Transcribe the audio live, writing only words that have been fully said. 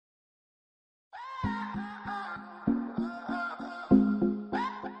A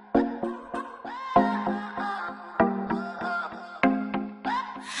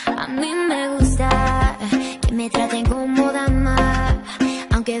mí me gusta que me traten como dama,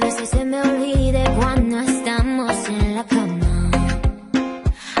 aunque a veces se me olvide cuando estamos en la cama.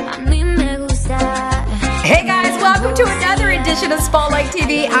 A mí me gusta. Hey guys, welcome to another edition of Spotlight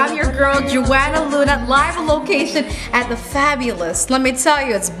TV. I'm your girl Johanna Luna, live on location at the fabulous, let me tell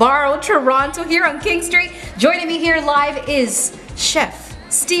you, it's Baro, Toronto, here on King Street. Joining me here live is Chef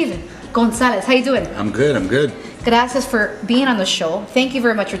Steven Gonzalez. How you doing? I'm good, I'm good. Gracias for being on the show. Thank you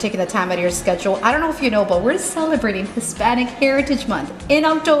very much for taking the time out of your schedule. I don't know if you know, but we're celebrating Hispanic Heritage Month in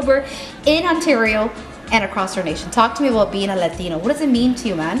October in Ontario and across our nation. Talk to me about being a Latino. What does it mean to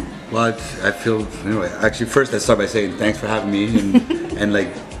you, man? Well, I feel, anyway, actually first let's start by saying thanks for having me and like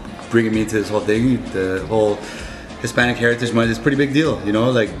bringing me into this whole thing. The whole Hispanic Heritage Month is a pretty big deal, you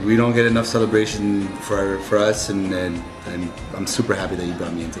know, like we don't get enough celebration for us and I'm super happy that you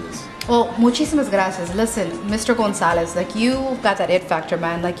brought me into this. Well, muchísimas gracias. Listen, Mr. Gonzalez, like you've got that it factor,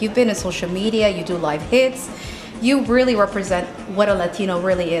 man. Like you've been in social media, you do live hits. You really represent what a Latino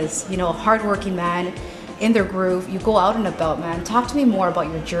really is. You know, a hardworking man in their groove. You go out and about, man. Talk to me more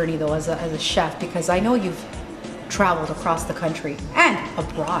about your journey though as a chef, because I know you've traveled across the country and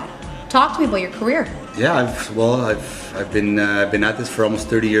abroad. Talk to me about your career. Yeah, I've been at this for almost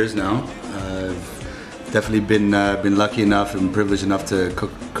 30 years now. I've definitely been lucky enough and privileged enough to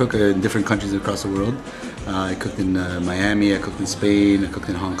cook in different countries across the world. I cooked in Miami, I cooked in Spain, I cooked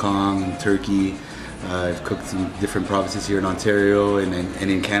in Hong Kong, Turkey. I've cooked in different provinces here in Ontario and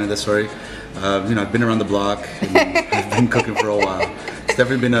in Canada. Sorry, you know, I've been around the block. And I've been cooking for a while. It's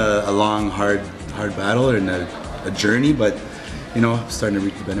definitely been a long, hard battle and a journey, but you know, I'm starting to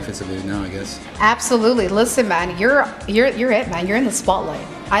reap the benefits of it now, I guess. Absolutely. Listen, man, you're it, man. You're in the spotlight.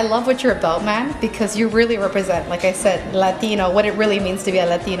 I love what you're about, man, because you really represent, like I said, Latino, what it really means to be a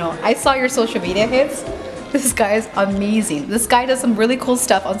Latino. I saw your social media hits. This guy is amazing. This guy does some really cool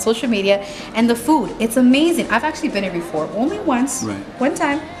stuff on social media, and the food, it's amazing. I've actually been here before, only once, right. One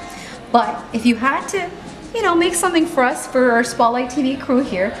time. But if you had to, you know, make something for us, for our Spotlight TV crew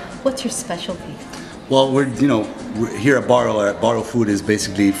here, what's your specialty? Well, we're here at Baro. Baro food is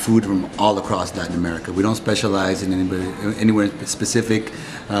basically food from all across Latin America. We don't specialize in anywhere specific.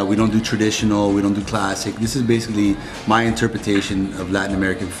 We don't do traditional. We don't do classic. This is basically my interpretation of Latin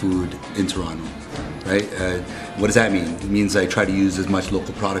American food in Toronto. Right? What does that mean? It means I try to use as much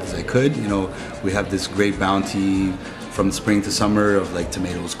local product as I could. You know, we have this great bounty from spring to summer of like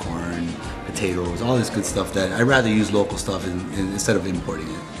tomatoes, corn, potatoes, all this good stuff that I'd rather use local stuff instead of importing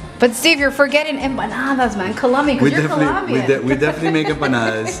it. But Steve, you're forgetting empanadas, man. Colombian, because you're Colombian. We definitely make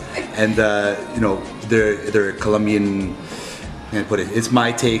empanadas, and you know, they're Colombian. Can I put it? It's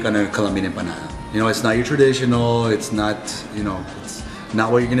my take on a Colombian empanada. You know, it's not your traditional. It's not, you know, it's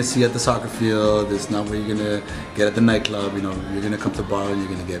not what you're gonna see at the soccer field. It's not what you're gonna get at the nightclub. You know, you're gonna come to Baro and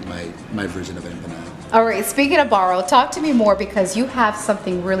you're gonna get my version of an empanada. All right. Speaking of Baro, talk to me more, because you have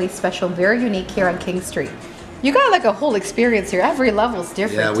something really special, very unique here on King Street. You got like a whole experience here. Every level is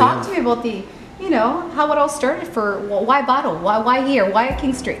different. Yeah, talk to me about the, you know, how it all started. For why Baro? Why here? Why at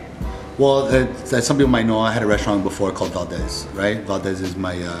King Street? Well, as some people might know, I had a restaurant before called Valdez, right? Valdez is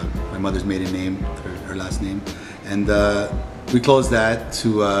my mother's maiden name, her last name, and we closed that to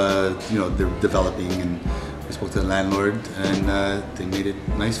you know, they're developing, and we spoke to the landlord, and they made it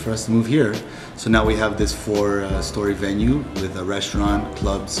nice for us to move here. So now we have this 4-story venue with a restaurant,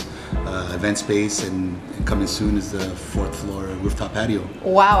 clubs, event space, and coming soon is the 4th floor rooftop patio.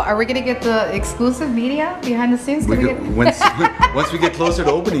 Wow, are we gonna get the exclusive media behind the scenes? Once we get closer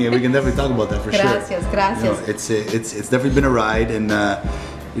to opening it, we can definitely talk about that for sure. Gracias. You know, it's definitely been a ride, and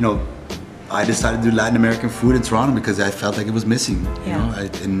you know, I decided to do Latin American food in Toronto because I felt like it was missing. You know,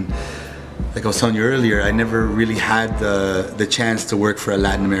 and like I was telling you earlier, I never really had the chance to work for a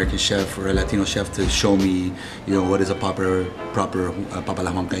Latin American chef or a Latino chef to show me, you know, what is a proper papa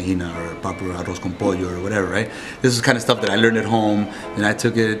la huancaína or proper arroz con pollo or whatever, right? This is the kind of stuff that I learned at home, and I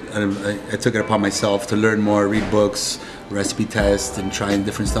took it upon myself to learn more, read books, recipe tests, and trying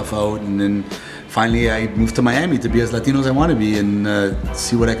different stuff out, and then finally I moved to Miami to be as Latino as I want to be and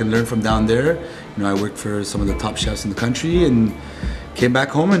see what I can learn from down there. You know, I worked for some of the top chefs in the country and came back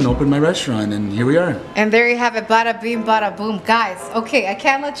home and opened my restaurant, and here we are. And there you have it, bada bing, bada boom. Guys, okay, I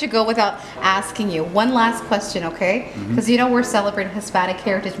can't let you go without asking you one last question, okay? Because you know we're celebrating Hispanic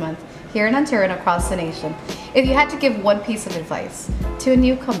Heritage Month here in Ontario and across the nation. If you had to give one piece of advice to a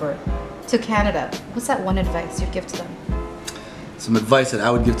newcomer to Canada, what's that one advice you'd give to them? some advice that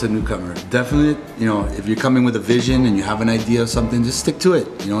I would give to a newcomer. Definitely, you know, if you're coming with a vision and you have an idea of something, just stick to it.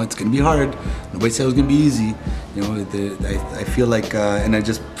 You know, it's gonna be hard. Nobody said it was gonna be easy. You know, I feel like, and I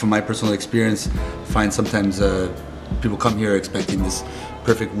just, from my personal experience, find sometimes people come here expecting this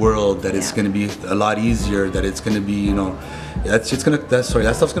perfect world, that it's gonna be a lot easier, that it's gonna be, you know, that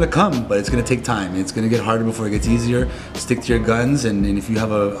stuff's gonna come, but it's gonna take time. It's gonna get harder before it gets easier. Stick to your guns, and if you have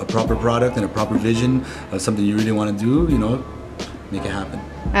a proper product and a proper vision of something you really want to do, you know, make it happen.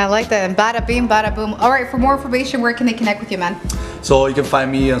 I like that. And bada bing, bada boom. All right, for more information, where can they connect with you, man? So you can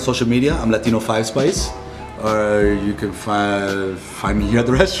find me on social media. I'm Latino 5 Spice. Or you can find me here at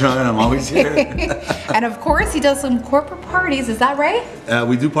the restaurant. I'm always here. And of course, he does some corporate parties. Is that right?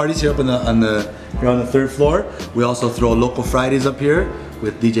 We do parties here up on the third floor. We also throw local Fridays up here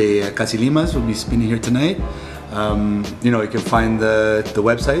with DJ Casilimas. We'll be spinning here tonight. You know, you can find the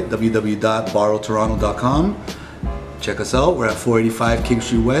website www.barotoronto.com. Check us out. We're at 485 King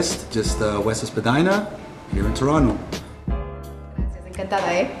Street West, just west of Spadina, here in Toronto. Encantada,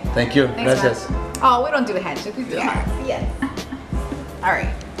 eh? Thank you. Thanks, Gracias. man. Oh, we don't do a handshake. We do hearts. Yes. All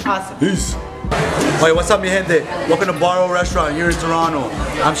right. Awesome. Peace. Hey, what's up, mi gente? Welcome to Baro Restaurant here in Toronto.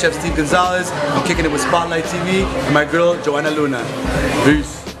 I'm Chef Steve Gonzalez. I'm kicking it with Spotlight TV and my girl, Johanna.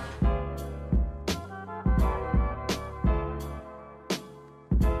 Peace.